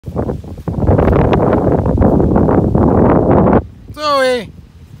Zoe!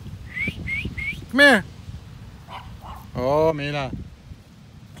 Come here! Oh, Mila.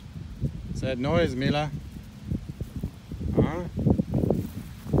 What's that noise, Mila? Huh?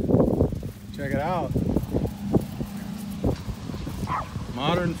 Check it out.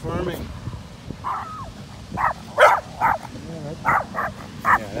 Modern farming.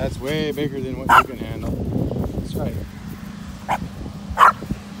 Yeah, that's way bigger than what you can handle. That's right.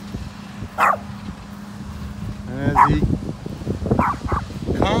 As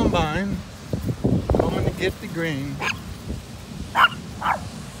the combine going to get the grain,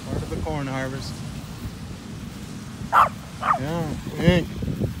 part of the corn harvest. Yeah, hey.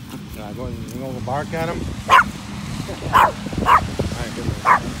 Can I go bark at him? My goodness.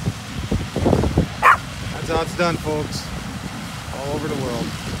 That's how it's done, folks. All over the world.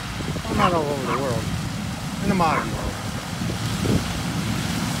 Well, not all over the world. In the modern world.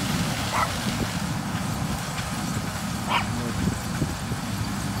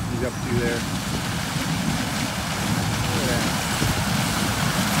 He's up to there. Look at that.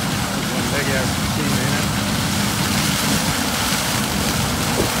 That's one big ass machine, ain't it?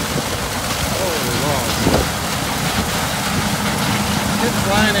 Holy balls. Kids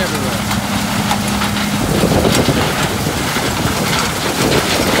flying everywhere.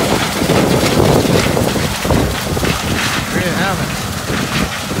 There you have it.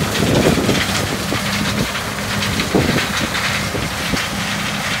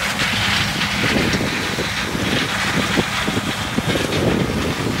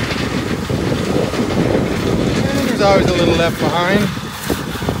 And there's always a little left behind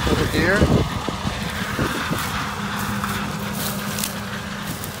over here.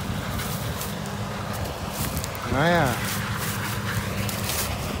 Oh yeah.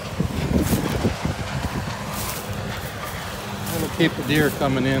 That'll keep the deer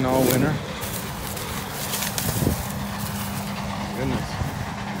coming in all winter. Goodness.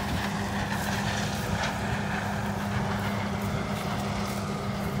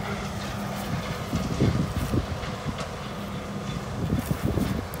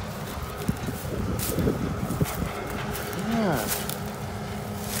 Yeah.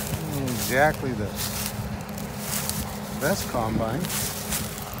 Exactly the best combine.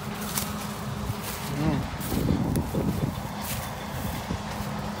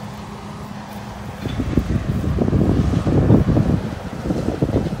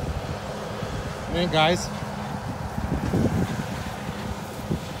 Hey guys.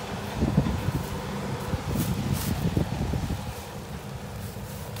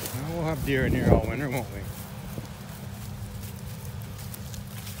 We'll have deer in here all winter, won't we?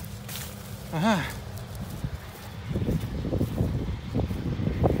 Aha.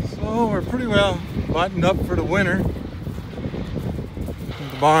 So we're pretty well buttoned up for the winter.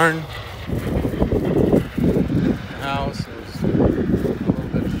 The barn, the house, there's a little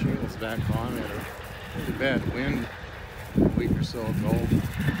bit of shingles back on. We had a really bad wind a week or so ago.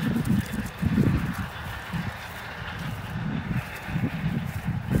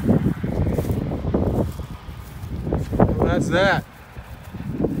 Well, that's that.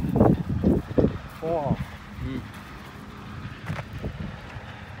 Fall.